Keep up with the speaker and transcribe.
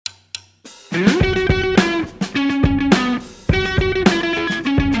Steven,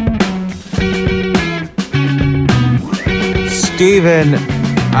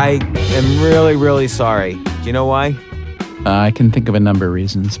 I am really, really sorry. Do you know why? I can think of a number of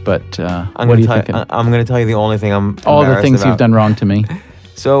reasons, but what do you think? I'm going to tell you the only thing I'm all the things about. You've done wrong to me.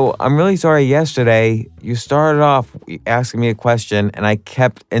 So I'm really sorry. Yesterday, you started off asking me a question, and I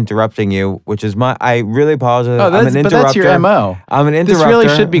kept interrupting you, which is I really apologize. Oh, I'm an interrupter. But that's your MO. I'm an interrupter. This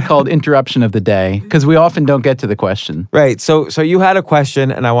really should be called interruption of the day, because we often don't get to the question. Right. So you had a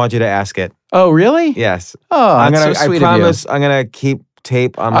question, and I want you to ask it. Oh, really? Yes. Oh, that's so sweet I promise of you. I'm going to keep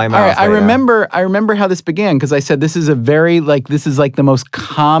tape on my mouth. All right, I remember how this began, because I said this is like the most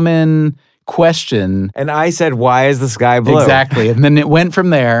common question. And I said, why is the sky blue? Exactly. And then it went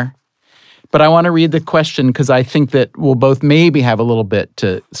from there. But I want to read the question because I think that we'll both maybe have a little bit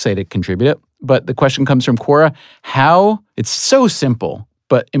to say to contribute it. But the question comes from Cora. It's so simple,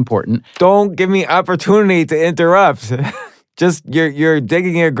 but important. Don't give me opportunity to interrupt. Just, you're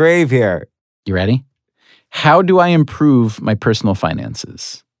digging a grave here. You ready? How do I improve my personal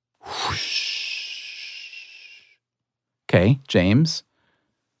finances? Okay, James.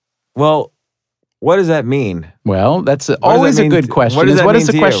 Well, what does that mean? Well, that's always a good question. What does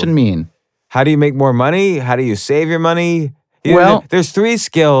the question mean? How do you make more money? How do you save your money? There's 3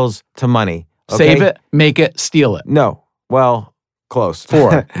 skills to money. Okay? Save it, make it, steal it. No. Well, close.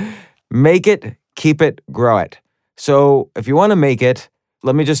 4. Make it, keep it, grow it. So if you want to make it,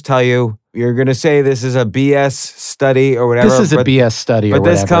 let me just tell you, you're going to say this is a BS study or whatever. This is a BS study or whatever.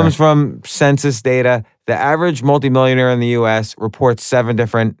 But this comes from census data. The average multimillionaire in the U.S. reports 7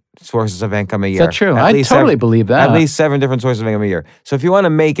 different sources of income a year. Is that true? I totally believe that. At least 7 different sources of income a year. So if you want to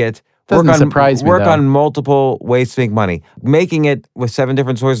make it, work on multiple ways to make money. Making it with 7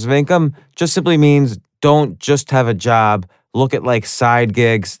 different sources of income just simply means don't just have a job. Look at like side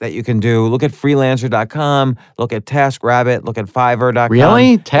gigs that you can do. Look at freelancer.com. Look at TaskRabbit. Look at Fiverr.com.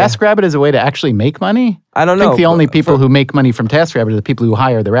 Really? TaskRabbit is a way to actually make money? I don't know. I think the only people who make money from TaskRabbit are the people who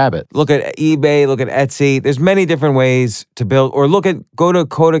hire the rabbit. Look at eBay. Look at Etsy. There's many different ways to build. Or go to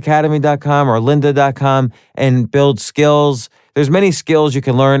codeacademy.com or lynda.com and build skills. There's many skills you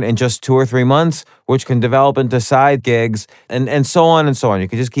can learn in just 2 or 3 months, which can develop into side gigs and so on and so on. You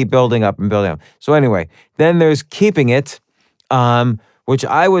can just keep building up and building up. So anyway, then there's keeping it, which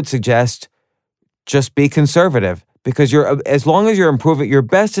I would suggest just be conservative because as long as you're improving, your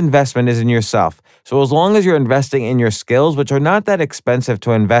best investment is in yourself. So as long as you're investing in your skills, which are not that expensive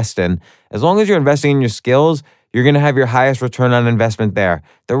to invest in, as long as you're investing in your skills, you're going to have your highest return on investment there.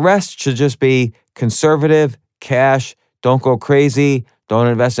 The rest should just be conservative, cash. Don't go crazy. Don't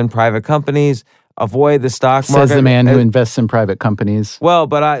invest in private companies. Avoid the stock market. Says the man who invests in private companies. Well,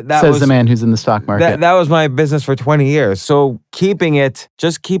 but says the man who's in the stock market. That was my business for 20 years. So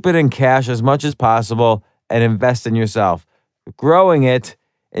just keep it in cash as much as possible and invest in yourself. Growing it,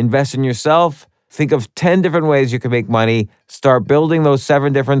 invest in yourself. Think of 10 different ways you can make money. Start building those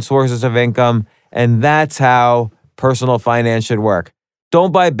 7 different sources of income. And that's how personal finance should work.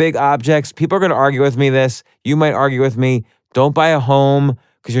 Don't buy big objects. People are going to argue with me this. You might argue with me. Don't buy a home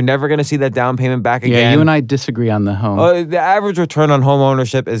because you're never going to see that down payment back again. Yeah, you and I disagree on the home. The average return on home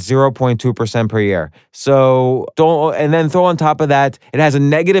ownership is 0.2% per year. So and then throw on top of that, it has a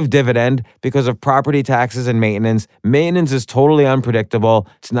negative dividend because of property taxes and maintenance. Maintenance is totally unpredictable.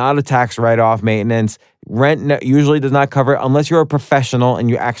 It's not a tax write-off maintenance. Rent usually does not cover it unless you're a professional and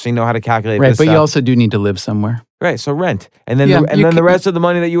you actually know how to calculate this stuff. Right, but you also do need to live somewhere. Right, so rent. And then the rest of the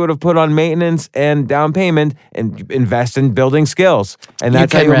money that you would have put on maintenance and down payment and invest in building skills. And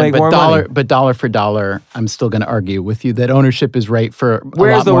that's how you make more money. But dollar for dollar, I'm still going to argue with you that ownership is right for a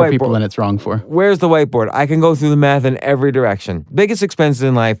lot more people than it's wrong for. Where's the whiteboard? I can go through the math in every direction. Biggest expenses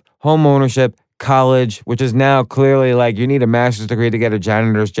in life, home ownership, college, which is now clearly like you need a master's degree to get a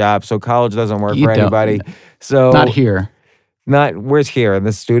janitor's job, so college doesn't work for anybody. So not here. Where's here? In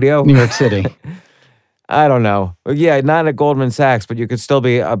the studio? New York City. I don't know. Yeah, not at Goldman Sachs, but you could still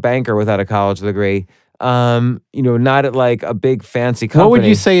be a banker without a college degree. Not at like a big fancy company. What would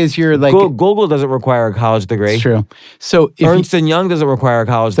you say is your like? Google doesn't require a college degree. It's true. So Ernst & Young doesn't require a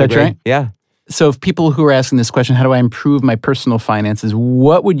college degree. That's right. Yeah. So if people who are asking this question, how do I improve my personal finances?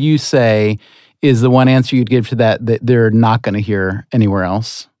 What would you say is the one answer you'd give to that they're not going to hear anywhere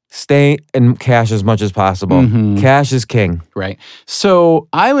else? Stay in cash as much as possible. Mm-hmm. Cash is king. Right. So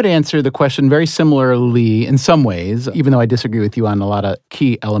I would answer the question very similarly in some ways, even though I disagree with you on a lot of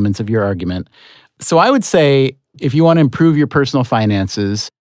key elements of your argument. So I would say if you want to improve your personal finances,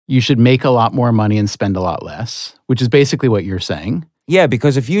 you should make a lot more money and spend a lot less, which is basically what you're saying. Yeah,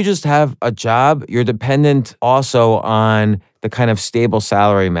 because if you just have a job, you're dependent also on the kind of stable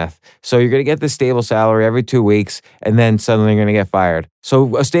salary myth. So you're going to get the stable salary every 2 weeks, and then suddenly you're going to get fired.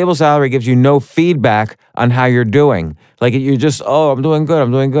 So a stable salary gives you no feedback on how you're doing. Like you're just, oh, I'm doing good.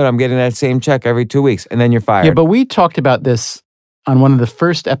 I'm getting that same check every 2 weeks, and then you're fired. Yeah, but we talked about this on one of the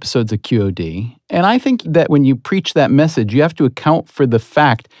first episodes of QOD. And I think that when you preach that message, you have to account for the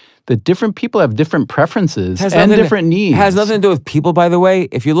fact that different people have different preferences and different needs. It has nothing to do with people, by the way.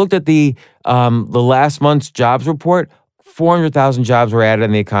 If you looked at the last month's jobs report, 400,000 jobs were added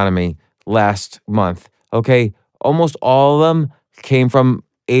in the economy last month. Okay, almost all of them came from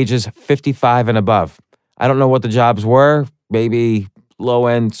ages 55 and above. I don't know what the jobs were. Maybe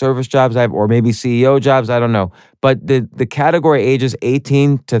low-end service jobs, or maybe CEO jobs. I don't know. But the category ages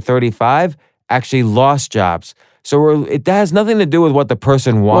 18 to 35 actually lost jobs. So it has nothing to do with what the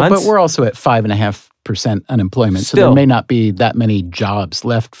person wants. Well, but we're also at 5.5% unemployment, so there may not be that many jobs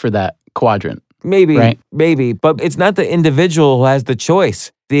left for that quadrant. Maybe, right? Maybe, but it's not the individual who has the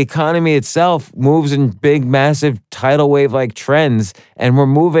choice. The economy itself moves in big, massive tidal wave-like trends, and we're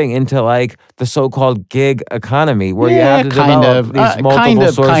moving into like the so-called gig economy, where you have to develop these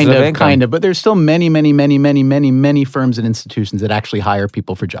multiple sources of income. But there's still many firms and institutions that actually hire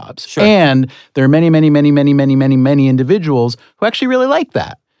people for jobs. Sure. And there are many individuals who actually really like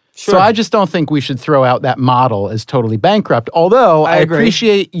that. Sure. So I just don't think we should throw out that model as totally bankrupt, although I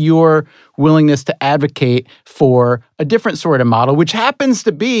appreciate your willingness to advocate for a different sort of model, which happens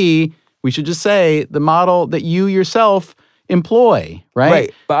to be, we should just say, the model that you yourself employ, right?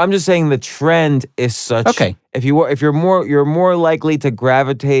 Right. But I'm just saying the trend is such. Okay. If you're more likely to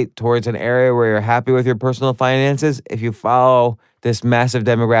gravitate towards an area where you're happy with your personal finances if you follow this massive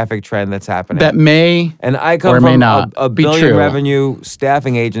demographic trend that's happening. That may and I come or from may not a be billion true. revenue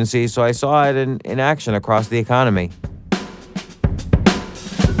staffing agency, so I saw it in action across the economy.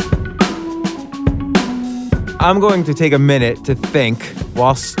 I'm going to take a minute to think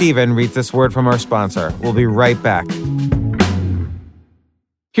while Steven reads this word from our sponsor. We'll be right back.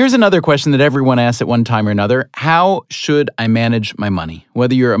 Here's another question that everyone asks at one time or another. How should I manage my money?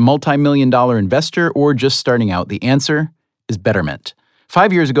 Whether you're a multi-million-dollar investor or just starting out, the answer is Betterment.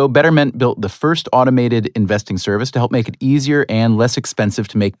 5 years ago, Betterment built the first automated investing service to help make it easier and less expensive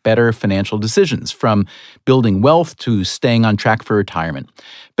to make better financial decisions, from building wealth to staying on track for retirement.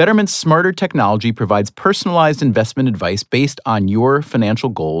 Betterment's smarter technology provides personalized investment advice based on your financial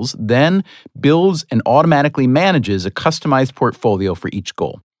goals, then builds and automatically manages a customized portfolio for each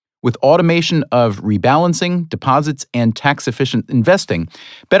goal. With automation of rebalancing, deposits, and tax-efficient investing,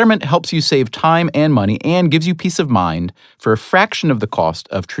 Betterment helps you save time and money and gives you peace of mind for a fraction of the cost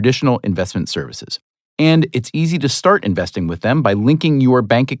of traditional investment services. And it's easy to start investing with them by linking your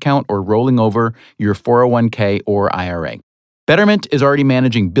bank account or rolling over your 401k or IRA. Betterment is already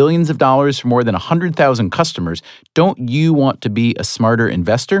managing billions of dollars for more than 100,000 customers. Don't you want to be a smarter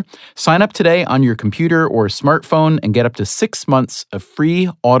investor? Sign up today on your computer or smartphone and get up to 6 months of free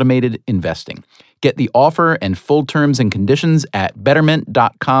automated investing. Get the offer and full terms and conditions at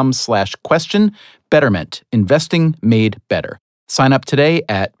betterment.com/question. Betterment, investing made better. Sign up today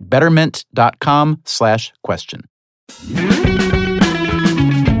at betterment.com/question.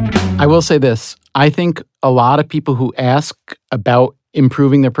 I will say this. I think a lot of people who ask about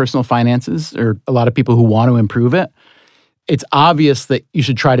improving their personal finances, or a lot of people who want to improve it, it's obvious that you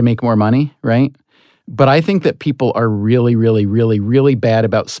should try to make more money, right? But I think that people are really bad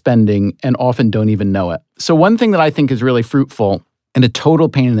about spending and often don't even know it. So one thing that I think is really fruitful and a total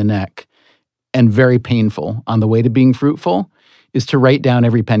pain in the neck and very painful on the way to being fruitful is to write down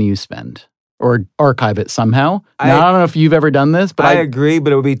every penny you spend. Or archive it somehow. Now, I don't know if you've ever done this, but I agree,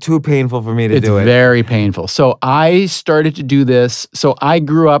 but it would be too painful for me to do it. It's very painful. So I started to do this. So I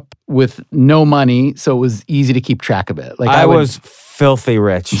grew up with no money, so it was easy to keep track of it. Like I was filthy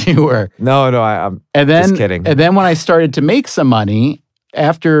rich. You were. No, I'm just kidding. And then when I started to make some money,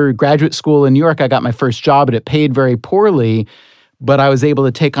 after graduate school in New York, I got my first job, and it paid very poorly. But I was able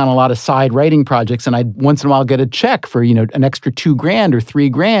to take on a lot of side writing projects, and I'd once in a while get a check for, an extra $2,000 or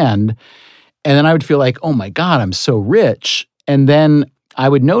 $3,000. And then I would feel like, oh my God, I'm so rich. And then I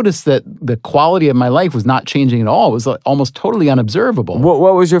would notice that the quality of my life was not changing at all. It was almost totally unobservable.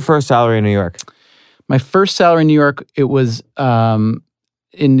 What was your first salary in New York? My first salary in New York, it was in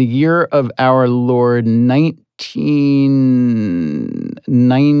the year of our Lord,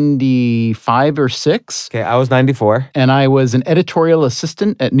 1995 or 6. Okay, I was 94. And I was an editorial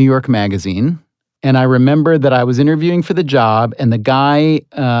assistant at New York Magazine. And I remember that I was interviewing for the job, and the guy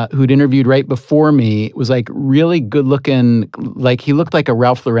who'd interviewed right before me was like really good looking. Like he looked like a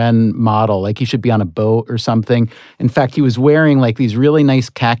Ralph Lauren model, like he should be on a boat or something. In fact, he was wearing like these really nice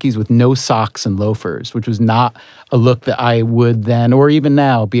khakis with no socks and loafers, which was not a look that I would then or even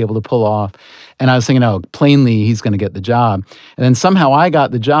now be able to pull off. And I was thinking, oh, plainly he's going to get the job. And then somehow I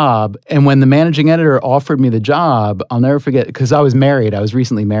got the job. And when the managing editor offered me the job, I'll never forget, because I was married. I was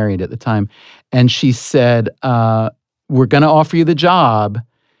recently married at the time. And she said, we're going to offer you the job,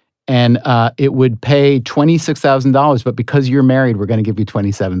 and it would pay $26,000, but because you're married, we're going to give you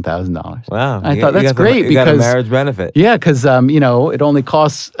 $27,000. Wow. I thought that's great You got a marriage benefit. Yeah, because it only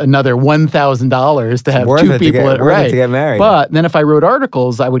costs another $1,000 to have two people to get married. But then if I wrote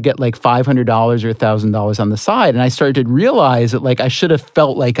articles, I would get like $500 or $1,000 on the side, and I started to realize that like I should have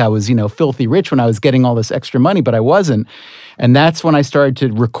felt like I was filthy rich when I was getting all this extra money, but I wasn't. And that's when I started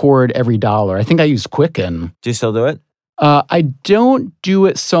to record every dollar. I think I used Quicken. Do you still do it? I don't do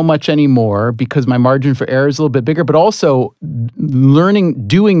it so much anymore because my margin for error is a little bit bigger, but also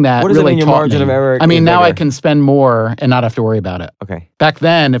doing that what does really it mean, your taught margin me. of error I mean, is now bigger? I can spend more and not have to worry about it. Okay. Back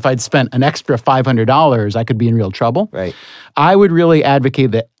then, if I'd spent an extra $500, I could be in real trouble. Right. I would really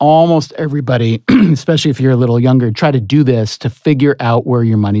advocate that almost everybody, especially if you're a little younger, try to do this to figure out where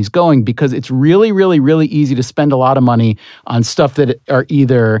your money's going, because it's really, really, really easy to spend a lot of money on stuff that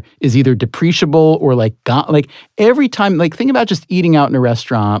is either depreciable or like every time, like think about just eating out in a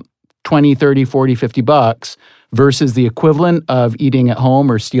restaurant, 20, 30, 40, 50 bucks versus the equivalent of eating at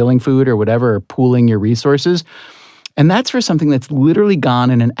home or stealing food or whatever, or pooling your resources. And that's for something that's literally gone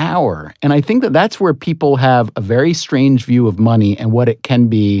in an hour. And I think that that's where people have a very strange view of money and what it can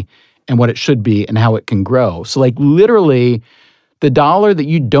be and what it should be and how it can grow. So like literally the dollar that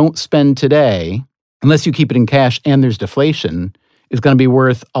you don't spend today, unless you keep it in cash and there's deflation, is going to be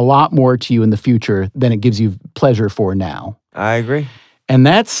worth a lot more to you in the future than it gives you pleasure for now. I agree. And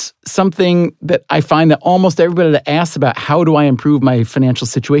that's something that I find that almost everybody that asks about how do I improve my financial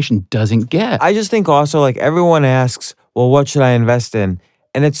situation doesn't get. I just think also like everyone asks, well, what should I invest in?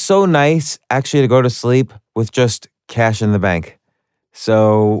 And it's so nice actually to go to sleep with just cash in the bank.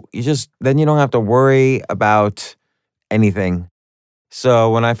 So then you don't have to worry about anything.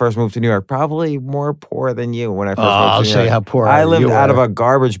 So when I first moved to New York, probably more poor than you when I first moved to New York. I'll show you how poor I lived you out are. of a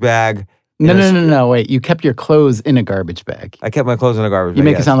garbage bag. No, wait. You kept your clothes in a garbage bag. I kept my clothes in a garbage bag. You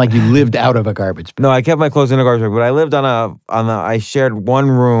make it sound like you lived out of a garbage bag. No, I kept my clothes in a garbage bag, but I lived I shared one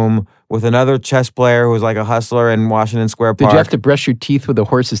room with another chess player who was like a hustler in Washington Square Park. Did you have to brush your teeth with a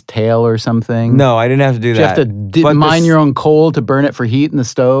horse's tail or something? No, I didn't have to do that. Did you have to mine your own coal to burn it for heat in the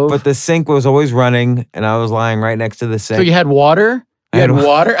stove? But the sink was always running, and I was lying right next to the sink. So you had water? You had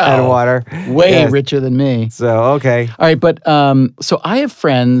water? I had water. Way Yes. richer than me. So, okay. All right, but so I have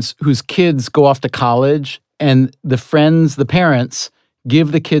friends whose kids go off to college, and the parents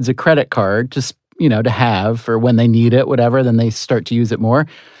give the kids a credit card to have for when they need it, whatever, then they start to use it more.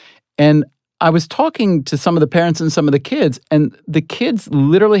 And I was talking to some of the parents and some of the kids, and the kids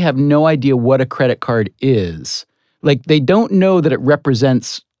literally have no idea what a credit card is. Like, they don't know that it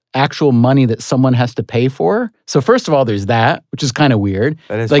represents actual money that someone has to pay for. So first of all, there's that, which is kind of weird.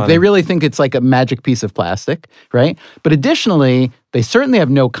 That is like funny. They really think it's like a magic piece of plastic, right? But additionally, they certainly have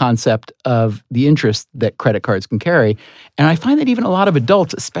no concept of the interest that credit cards can carry. And I find that even a lot of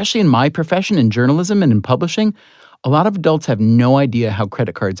adults, especially in my profession in journalism and in publishing, a lot of adults have no idea how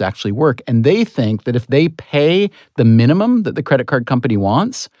credit cards actually work. And they think that if they pay the minimum that the credit card company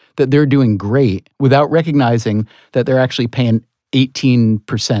wants, that they're doing great without recognizing that they're actually paying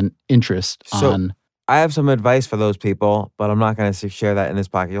 18% interest on. I have some advice for those people, but I'm not going to share that in this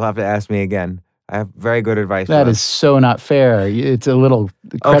podcast. You'll have to ask me again. I have very good advice for That them. is so not fair. It's a little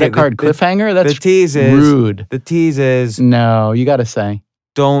credit card cliffhanger. That's the tease is rude. The tease is No, you got to say.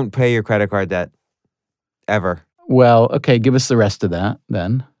 don't pay your credit card debt ever. Well, okay, give us the rest of that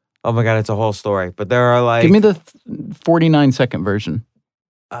then. Oh my God, it's a whole story. But there are like Give me the 49-second version.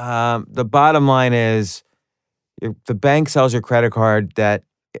 the bottom line is the bank sells your credit card debt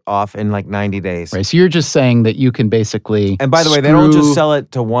off in like 90 days. Right. So you're just saying that you can basically And by the way, they don't just sell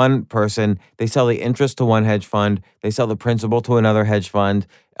it to one person. They sell the interest to one hedge fund. They sell the principal to another hedge fund.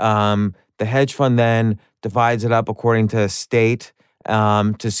 The hedge fund then divides it up according to state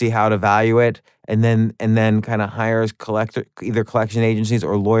to see how to value it, and then kind of hires either collection agencies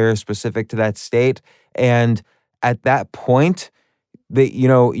or lawyers specific to that state. And at that point,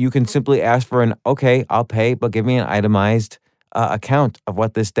 you can simply ask for okay, I'll pay, but give me an itemized account of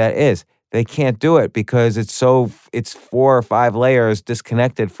what this debt is. They can't do it because it's 4 or 5 layers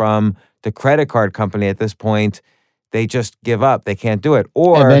disconnected from the credit card company at this point they just give up. They can't do it.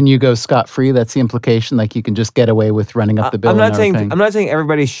 Or and then you go scot-free. That's the implication. Like you can just get away with running up the bill. I'm not and never paying. saying I'm not saying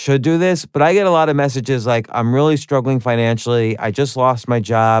everybody should do this, but I get a lot of messages like, I'm really struggling financially. I just lost my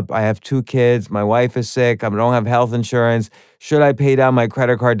job. I have 2 kids. My wife is sick. I don't have health insurance. Should I pay down my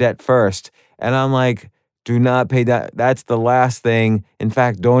credit card debt first? And I'm like, do not pay down. That's the last thing. In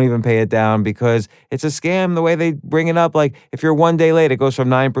fact, don't even pay it down because it's a scam the way they bring it up. Like if you're 1 day late, it goes from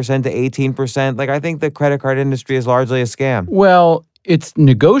 9% to 18%. Like I think the credit card industry is largely a scam. Well, it's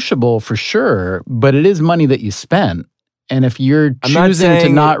negotiable for sure, but it is money that you spent. And if you're choosing to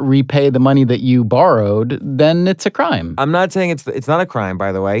not repay the money that you borrowed, then it's a crime. I'm not saying it's not a crime,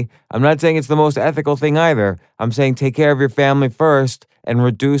 by the way. I'm not saying it's the most ethical thing either. I'm saying take care of your family first and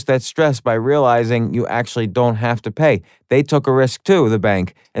reduce that stress by realizing you actually don't have to pay. They took a risk too, the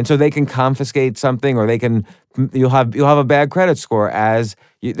bank, and so they can confiscate something, or you'll have a bad credit score.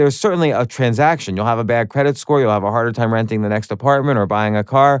 There's certainly a transaction. You'll have a bad credit score. You'll have a harder time renting the next apartment or buying a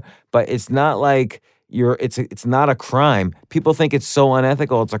car. But it's not like it's not a crime. People think it's so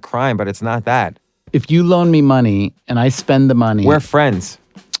unethical. It's a crime, but it's not that. If you loan me money and I spend the money, we're friends.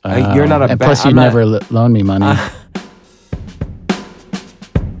 You're not a. And plus, you never loan me money.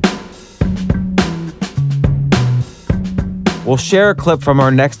 We'll share a clip from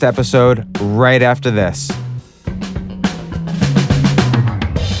our next episode right after this.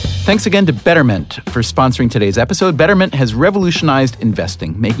 Thanks again to Betterment for sponsoring today's episode. Betterment has revolutionized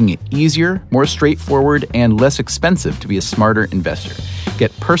investing, making it easier, more straightforward, and less expensive to be a smarter investor.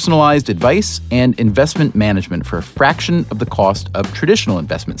 Get personalized advice and investment management for a fraction of the cost of traditional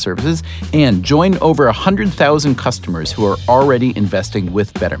investment services, and join over 100,000 customers who are already investing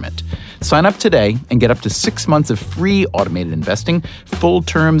with Betterment. Sign up today and get up to 6 months of free automated investing. Full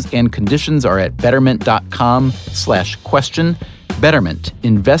terms and conditions are at betterment.com/question. Betterment,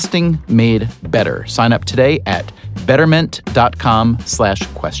 investing made better. Sign up today at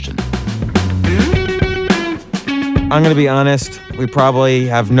betterment.com/question. I'm going to be honest, we probably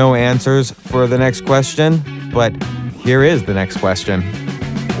have no answers for the next question, but here is the next question.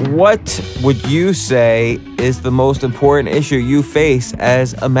 What would you say is the most important issue you face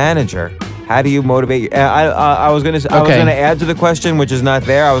as a manager? How do you motivate? I was going to add to the question, which is not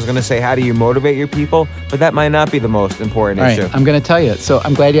there. I was going to say, how do you motivate your people? But that might not be the most important issue. I'm going to tell you. So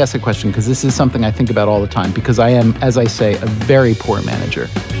I'm glad you asked the question because this is something I think about all the time because I am, as I say, a very poor manager.